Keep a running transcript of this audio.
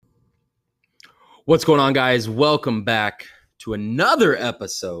What's going on, guys? Welcome back to another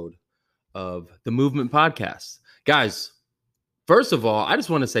episode of the Movement Podcast. Guys, first of all, I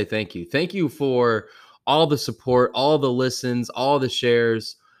just want to say thank you. Thank you for all the support, all the listens, all the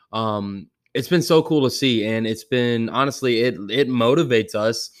shares. It's been so cool to see, and it's been honestly, it motivates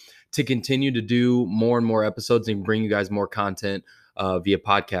us to continue to do more and more episodes and bring you guys more content via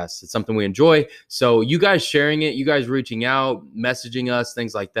podcasts. It's something we enjoy. So you guys sharing it, you guys reaching out, messaging us,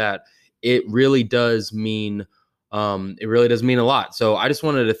 things like that, it really does mean a lot. So I just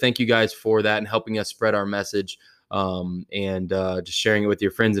wanted to thank you guys for that and helping us spread our message and just sharing it with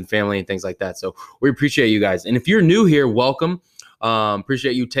your friends and family and things like that. So we appreciate you guys. And if you're new here, welcome.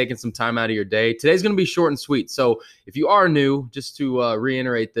 Appreciate you taking some time out of your day. Today's going to be short and sweet. So if you are new, just to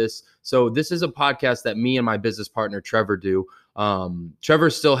reiterate this. So this is a podcast that me and my business partner, Trevor, do. Trevor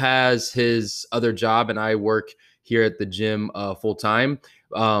still has his other job and I work here at the gym full time.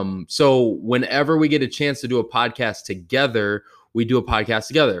 So whenever we get a chance to do a podcast together, we do a podcast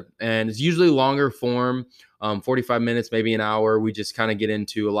together, and it's usually longer form, 45 minutes, maybe an hour. We just kind of get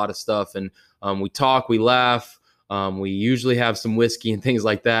into a lot of stuff, and we talk, we laugh. We usually have some whiskey and things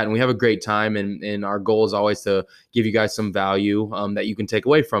like that, and we have a great time. And our goal is always to give you guys some value that you can take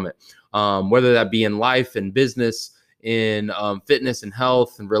away from it, whether that be in life and business, in fitness and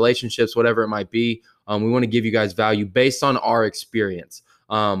health and relationships, whatever it might be. We want to give you guys value based on our experience.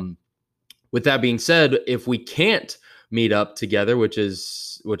 With that being said, if we can't meet up together, which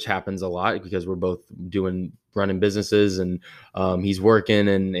happens a lot because we're both running businesses and he's working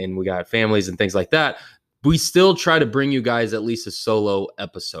and we got families and things like that, we still try to bring you guys at least a solo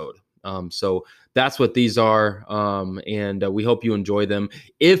episode. So that's what these are. And we hope you enjoy them.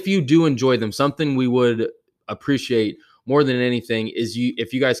 If you do enjoy them, something we would appreciate more than anything is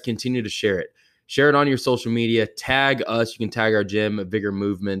if you guys continue to share it. Share it on your social media. Tag us. You can tag our gym at Vigor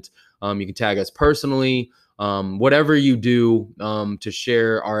Movement. You can tag us personally. Whatever you do to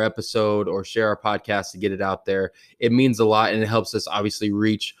share our episode or share our podcast to get it out there, it means a lot, and it helps us obviously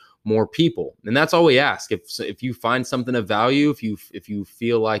reach more people. And that's all we ask. If you find something of value, if you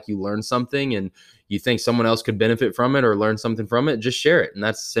feel like you learned something and you think someone else could benefit from it or learn something from it, just share it. And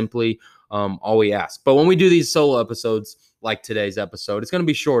that's simply all we ask. But when we do these solo episodes, like today's episode, it's going to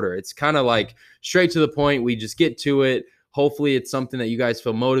be shorter. It's kind of like straight to the point. We just get to it. Hopefully it's something that you guys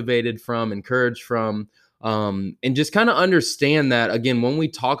feel motivated from, encouraged from, and just kind of understand that, again, when we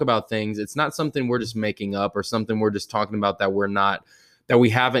talk about things, it's not something we're just making up or something we're just talking about that we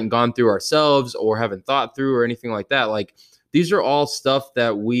haven't gone through ourselves or haven't thought through or anything like that. Like, these are all stuff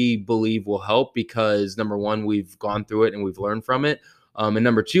that we believe will help because, number one, we've gone through it and we've learned from it. And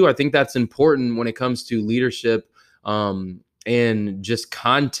number two, I think that's important when it comes to leadership and just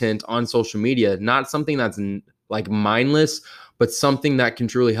content on social media, not something that's like mindless, but something that can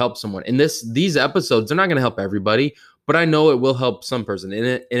truly help someone. And these episodes, they're not going to help everybody, but I know it will help some person.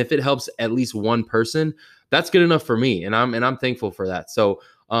 And if it helps at least one person, that's good enough for me. And I'm thankful for that. So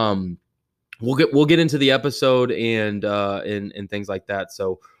we'll get into the episode and things like that.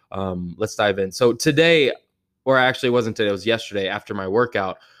 So let's dive in. So today, or actually it wasn't today, it was yesterday after my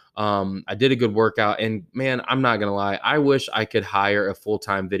workout. I did a good workout, and man, I'm not gonna lie, I wish I could hire a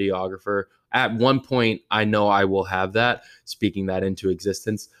full-time videographer. At one point, I know I will have that, speaking that into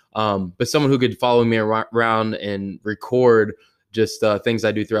existence. But someone who could follow me around and record just things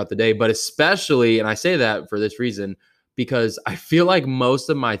I do throughout the day. But especially, and I say that for this reason, because I feel like most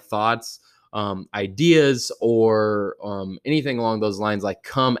of my thoughts, ideas, or anything along those lines, like,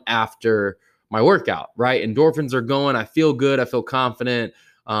 come after my workout, right? Endorphins are going. I feel good. I feel confident.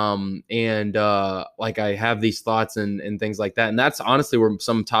 Like, I have these thoughts and things like that. And that's honestly where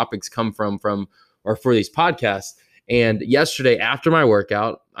some topics come from or for these podcasts. And yesterday after my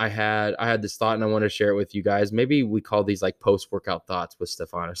workout, I had this thought and I want to share it with you guys. Maybe we call these like post-workout thoughts with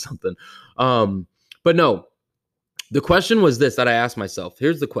Stefan or something. But no, the question was this that I asked myself.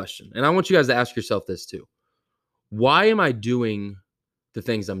 Here's the question. And I want you guys to ask yourself this too. Why am I doing the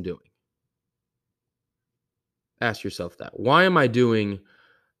things I'm doing? Ask yourself that. Why am I doing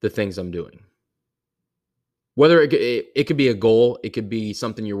the things I'm doing? Whether it could be a goal, it could be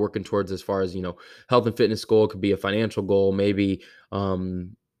something you're working towards as far as, health and fitness goal. It could be a financial goal, maybe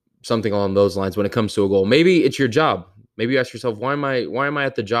something along those lines. When it comes to a goal, maybe it's your job. Maybe you ask yourself, why am I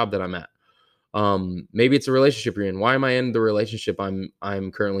at the job that I'm at? Maybe it's a relationship you're in. Why am I in the relationship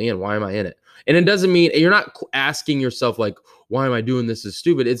I'm currently in? Why am I in it? And it doesn't mean you're not asking yourself like, why am I doing this? Is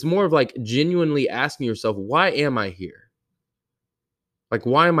stupid. It's more of like genuinely asking yourself, why am I here? Like,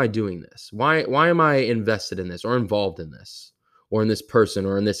 why am I doing this? Why am I invested in this or involved in this or in this person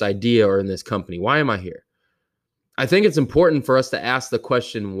or in this idea or in this company? Why am I here? I think it's important for us to ask the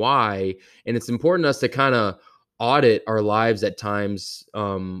question why, and it's important us to kind of audit our lives at times,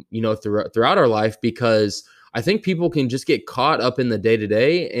 throughout our life, because I think people can just get caught up in the day to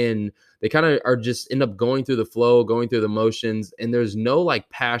day, and they kind of are just end up going through the flow, going through the motions, and there's no like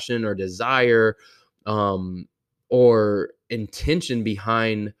passion or desire, um, or intention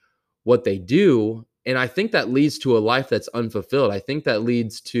behind what they do. And I think that leads to a life that's unfulfilled. I think that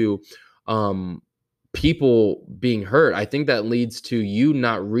leads to, um, people being hurt. I think that leads to you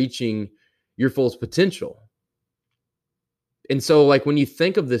not reaching your fullest potential. And so, like, when you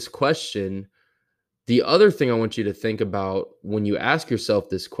think of this question, the other thing I want you to think about when you ask yourself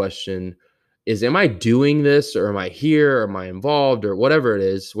this question is, am I doing this, or am I here, or am I involved, or whatever it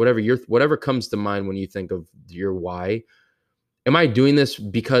is, whatever comes to mind when you think of your why. Am I doing this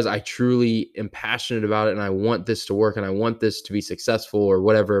because I truly am passionate about it and I want this to work and I want this to be successful, or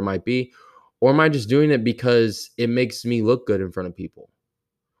whatever it might be? Or am I just doing it because it makes me look good in front of people,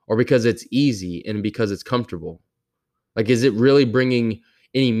 or because it's easy and because it's comfortable? Like, is it really bringing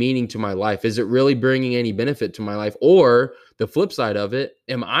any meaning to my life? Is it really bringing any benefit to my life? Or the flip side of it,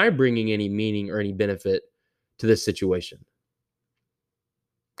 am I bringing any meaning or any benefit to this situation?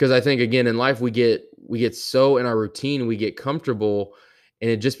 Because I think, again, in life we get so in our routine, we get comfortable, and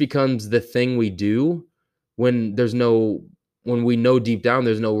it just becomes the thing we do when when we know deep down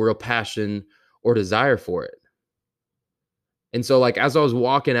there's no real passion or desire for it. And so, like, as I was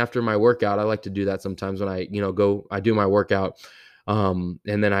walking after my workout, I like to do that sometimes when I do my workout. And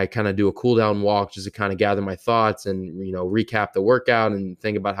then I kind of do a cool down walk just to kind of gather my thoughts and, recap the workout and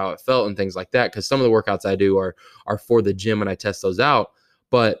think about how it felt and things like that. Cause some of the workouts I do are for the gym and I test those out.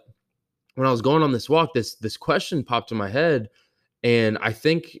 But when I was going on this walk, this question popped in my head. And I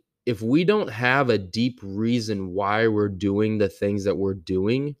think if we don't have a deep reason why we're doing the things that we're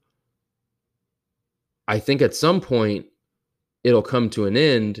doing, I think at some point it'll come to an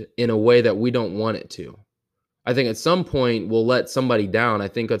end in a way that we don't want it to. I think at some point we'll let somebody down. I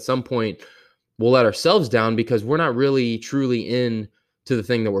think at some point we'll let ourselves down because we're not really truly in to the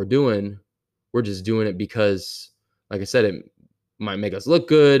thing that we're doing. We're just doing it because, like I said, it might make us look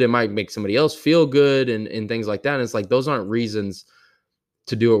good. It might make somebody else feel good, and things like that. And it's like, those aren't reasons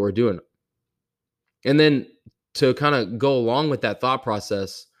to do what we're doing. And then to kind of go along with that thought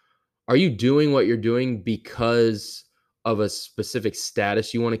process, are you doing what you're doing because of a specific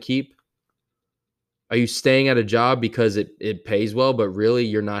status you want to keep? Are you staying at a job because it pays well, but really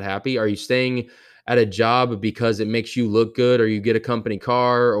you're not happy? Are you staying at a job because it makes you look good, or you get a company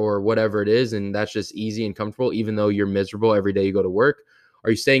car or whatever it is, and that's just easy and comfortable, even though you're miserable every day you go to work?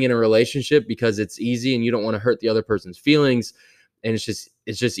 Are you staying in a relationship because it's easy and you don't want to hurt the other person's feelings, and it's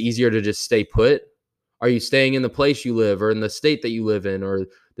just easier to just stay put? Are you staying in the place you live, or in the state that you live in, or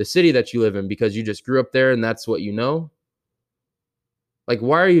the city that you live in because you just grew up there and that's what you know? Like,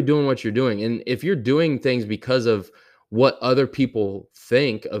 why are you doing what you're doing? And if you're doing things because of what other people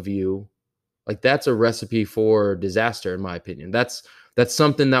think of you, like, that's a recipe for disaster, in my opinion. That's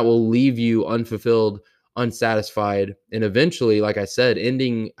something that will leave you unfulfilled, unsatisfied, and eventually, like I said,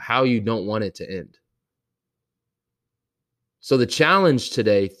 ending how you don't want it to end. So the challenge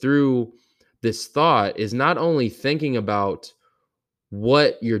today through this thought is not only thinking about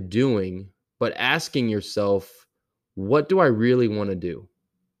what you're doing, but asking yourself, what do I really want to do?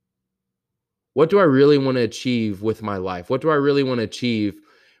 What do I really want to achieve with my life? What do I really want to achieve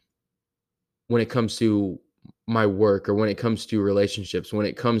when it comes to my work, or when it comes to relationships, when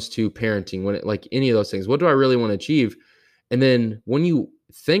it comes to parenting, like any of those things? What do I really want to achieve? And then when you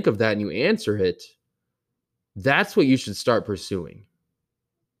think of that and you answer it, that's what you should start pursuing.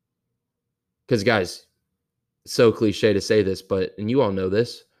 Because, guys, so cliche to say this, and you all know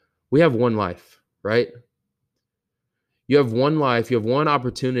this, we have one life, right? You have one life, you have one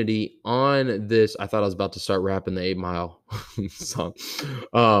opportunity on this. I thought I was about to start rapping the 8 Mile song.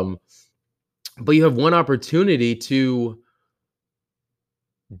 But you have one opportunity to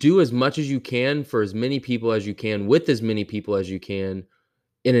do as much as you can for as many people as you can, with as many people as you can,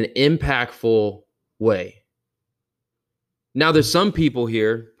 in an impactful way. Now, there's some people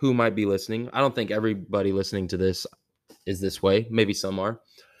here who might be listening. I don't think everybody listening to this is this way. Maybe some are.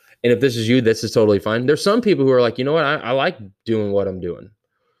 And if this is you, this is totally fine. There's some people who are like, you know what? I like doing what I'm doing.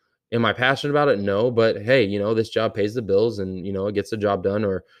 Am I passionate about it? No. But hey, this job pays the bills, and, it gets the job done.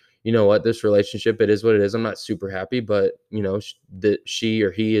 Or, you know what, this relationship, it is what it is. I'm not super happy, but, that she or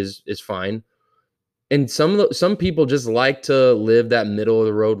he is fine. And some people just like to live that middle of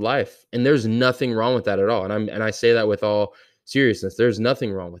the road life. And there's nothing wrong with that at all. And I say that with all seriousness. There's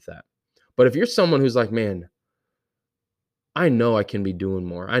nothing wrong with that. But if you're someone who's like, man, I know I can be doing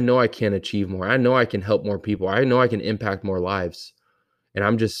more. I know I can achieve more. I know I can help more people. I know I can impact more lives. And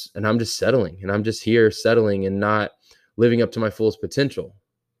I'm just settling. And I'm just here settling and not living up to my fullest potential.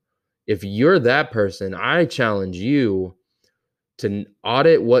 If you're that person, I challenge you to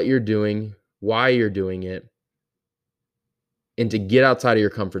audit what you're doing, why you're doing it, and to get outside of your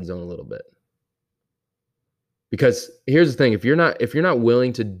comfort zone a little bit. Because here's the thing, if you're not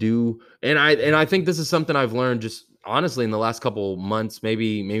willing to do, and I think this is something I've learned just honestly in the last couple months,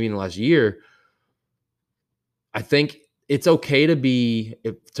 maybe in the last year. I think it's okay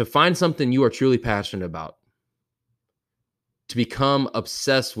to find something you are truly passionate about, to become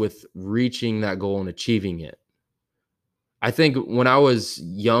obsessed with reaching that goal and achieving it. I think when I was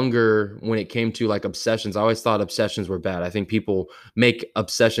younger, when it came to like obsessions, I always thought obsessions were bad. I think people make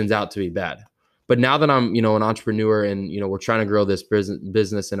obsessions out to be bad. But now that I'm, an entrepreneur and, we're trying to grow this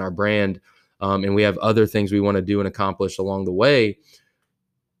business and our brand, and we have other things we want to do and accomplish along the way,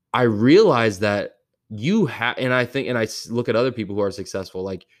 I realize that you have, and I look at other people who are successful,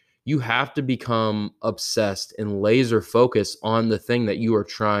 like you have to become obsessed and laser focused on the thing that you are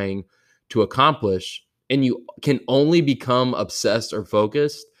trying to accomplish. And you can only become obsessed or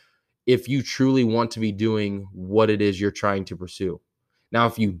focused if you truly want to be doing what it is you're trying to pursue. Now,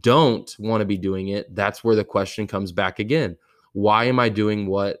 if you don't want to be doing it, that's where the question comes back again. Why am I doing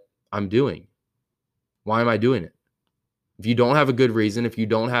what I'm doing? Why am I doing it? If you don't have a good reason, if you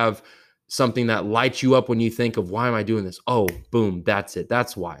don't have something that lights you up when you think of why am I doing this? Oh, boom, that's it.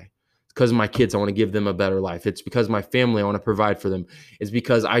 That's why. It's because of my kids. I want to give them a better life. It's because of my family. I want to provide for them. It's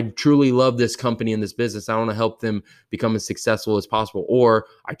because I truly love this company and this business. I want to help them become as successful as possible. Or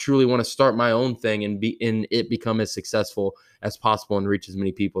I truly want to start my own thing and become as successful as possible and reach as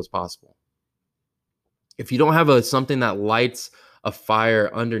many people as possible. If you don't have something that lights a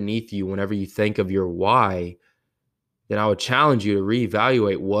fire underneath you whenever you think of your why, then I would challenge you to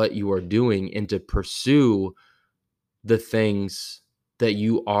reevaluate what you are doing and to pursue the things that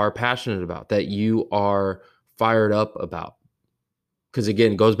you are passionate about, that you are fired up about. Because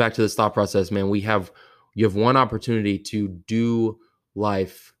again, it goes back to this thought process, man. You have one opportunity to do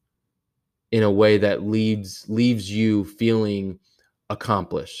life in a way that leaves you feeling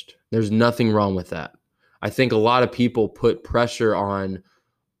accomplished. There's nothing wrong with that. I think a lot of people put pressure on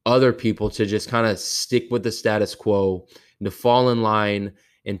other people to just kind of stick with the status quo and to fall in line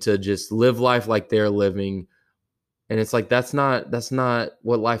and to just live life like they're living. And it's like, that's not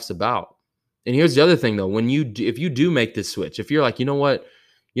what life's about. And here's the other thing though, if you do make this switch, if you're like, you know what,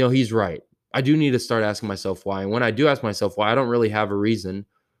 he's right. I do need to start asking myself why. And when I do ask myself why, I don't really have a reason,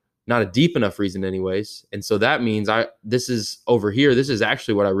 not a deep enough reason anyways. And so that means this is over here. This is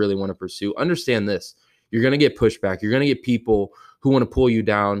actually what I really want to pursue. Understand this. You're going to get pushback. You're going to get people who want to pull you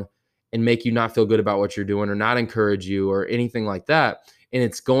down and make you not feel good about what you're doing or not encourage you or anything like that. And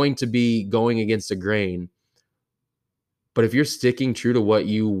it's going to be going against the grain. But if you're sticking true to what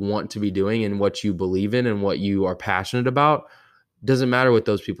you want to be doing and what you believe in and what you are passionate about, doesn't matter what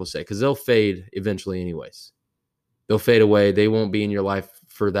those people say, because they'll fade eventually anyways. They'll fade away. They won't be in your life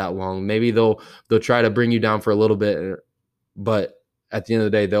for that long. Maybe they'll try to bring you down for a little bit, but at the end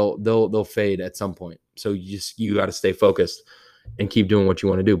of the day, they'll fade at some point. So you got to stay focused and keep doing what you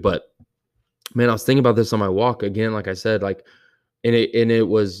want to do. But man, I was thinking about this on my walk again, like I said, like, and it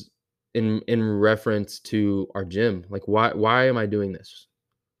was in reference to our gym. Like, why am I doing this?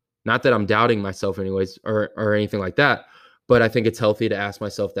 Not that I'm doubting myself anyways, or anything like that, but I think it's healthy to ask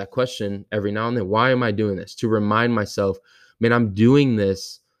myself that question every now and then. Why am I doing this? To remind myself, man, I'm doing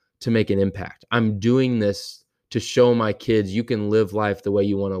this to make an impact. I'm doing this to show my kids you can live life the way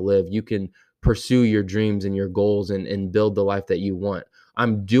you want to live. You can pursue your dreams and your goals and build the life that you want.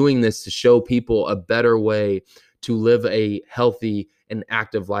 I'm doing this to show people a better way to live a healthy and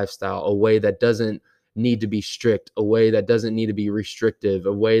active lifestyle, a way that doesn't need to be strict, a way that doesn't need to be restrictive,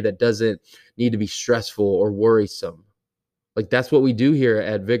 a way that doesn't need to be stressful or worrisome. Like, that's what we do here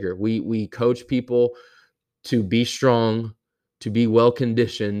at Vigor. We coach people to be strong, to be well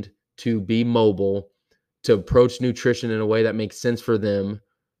conditioned, to be mobile, to approach nutrition in a way that makes sense for them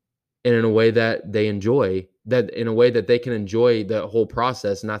and in a way that they enjoy, that in a way that they can enjoy the whole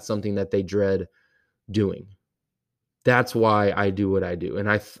process, not something that they dread doing. That's why I do what I do. And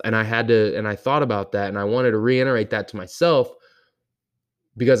I thought about that, and I wanted to reiterate that to myself,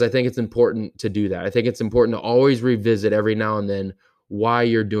 because I think it's important to do that. I think it's important to always revisit every now and then why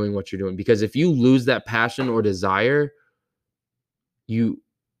you're doing what you're doing. Because if you lose that passion or desire,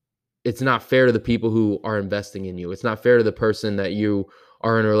 it's not fair to the people who are investing in you. It's not fair to the person that you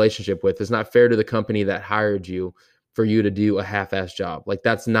are in a relationship with. It's not fair to the company that hired you for you to do a half-ass job. Like,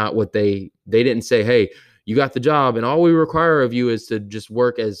 that's not what they didn't say, hey, you got the job and all we require of you is to just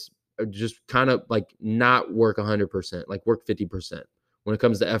just kind of like not work 100%, like work 50%. When it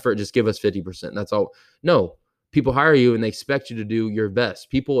comes to effort, just give us 50%. That's all. No, people hire you and they expect you to do your best.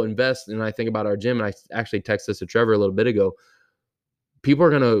 People invest, and I think about our gym, and I actually texted this to Trevor a little bit ago. People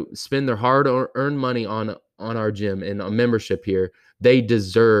are going to spend their hard-earned money on our gym and a membership here. They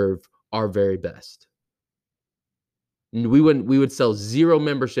deserve our very best. We would sell 0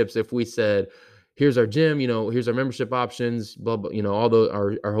 memberships if we said, here's our gym, here's our membership options, blah, blah, all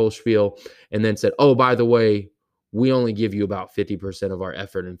our whole spiel, and then said, oh, by the way, we only give you about 50% of our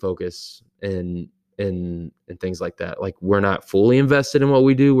effort and focus and things like that. Like, we're not fully invested in what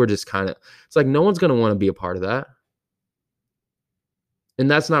we do. We're just it's like, no one's going to want to be a part of that.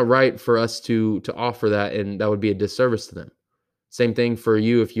 And that's not right for us to offer that. And that would be a disservice to them. Same thing for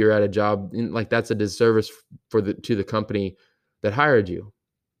you if you're at a job, like that's a disservice to the company that hired you.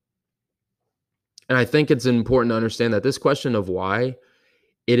 And I think it's important to understand that this question of why,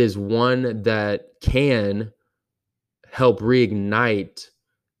 it is one that can help reignite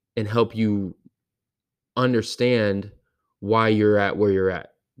and help you understand why you're at where you're at.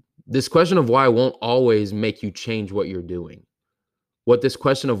 This question of why won't always make you change what you're doing. What this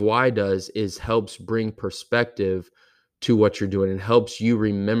question of why does is helps bring perspective to what you're doing and helps you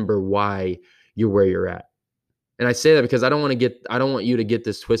remember why you're where you're at. And I say that because I don't want you to get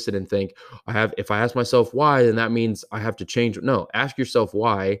this twisted and think if I ask myself why, then that means I have to change. No, ask yourself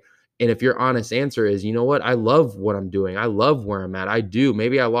why. And if your honest answer is, you know what, I love what I'm doing. I love where I'm at. I do.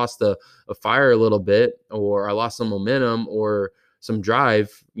 Maybe I lost a fire a little bit, or I lost some momentum or some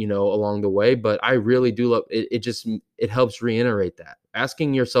drive, along the way, but I really do love it. It helps reiterate that.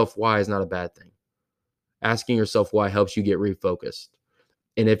 Asking yourself why is not a bad thing. Asking yourself why helps you get refocused.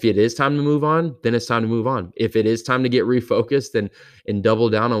 And if it is time to move on, then it's time to move on. If it is time to get refocused and double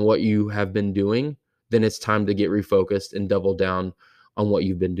down on what you have been doing, then it's time to get refocused and double down on what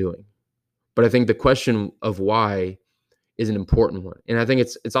you've been doing. But I think the question of why is an important one. And I think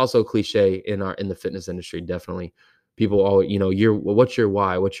it's also a cliche in the fitness industry. Definitely. People always, what's your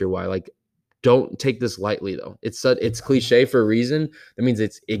why? What's your why? Like, don't take this lightly though. It's cliche for a reason. That means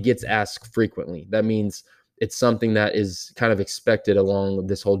it gets asked frequently. That means it's something that is kind of expected along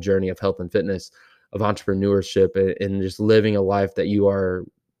this whole journey of health and fitness, of entrepreneurship, and just living a life that you are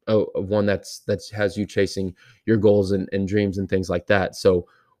one that has you chasing your goals and dreams and things like that. So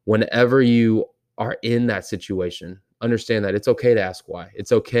whenever you are in that situation, understand that it's okay to ask why.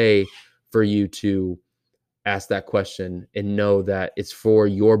 It's okay for you to ask that question and know that it's for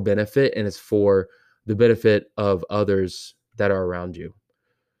your benefit and it's for the benefit of others that are around you.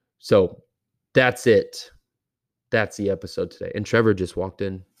 So that's it. That's the episode today. And Trevor just walked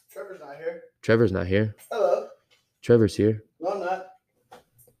in. Trevor's not here. Hello. Trevor's here. No, I'm not.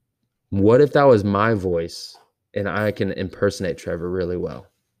 What if that was my voice and I can impersonate Trevor really well?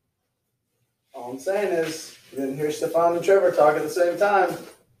 All I'm saying is, you didn't hear Stefan and Trevor talk at the same time.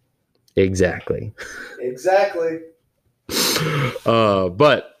 Exactly.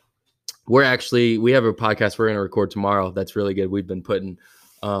 But we have a podcast we're going to record tomorrow. That's really good. We've been putting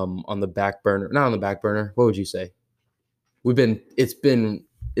on the back burner, not on the back burner. What would you say? It's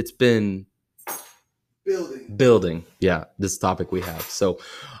been building. Yeah. This topic we have. So,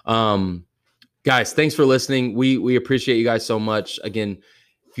 guys, thanks for listening. We appreciate you guys so much. Again,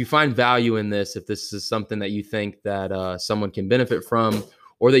 if you find value in this, if this is something that you think that someone can benefit from,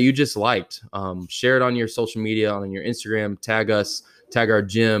 or that you just liked, share it on your social media, on your Instagram, tag us, tag our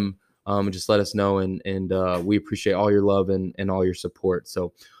gym, and just let us know. And we appreciate all your love and all your support.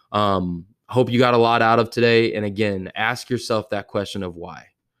 So hope you got a lot out of today. And again, ask yourself that question of why.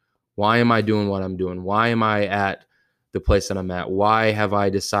 Why am I doing what I'm doing? Why am I at the place that I'm at? Why have I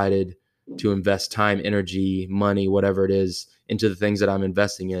decided to invest time, energy, money, whatever it is, into the things that I'm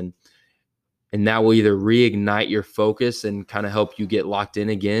investing in? And that will either reignite your focus and kind of help you get locked in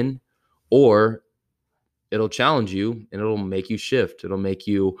again, or it'll challenge you and it'll make you shift. It'll make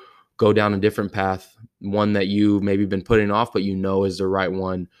you go down a different path, one that you maybe been putting off, but is the right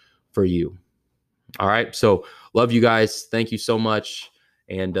one for you. All right. So love you guys. Thank you so much.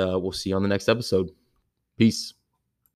 And we'll see you on the next episode. Peace.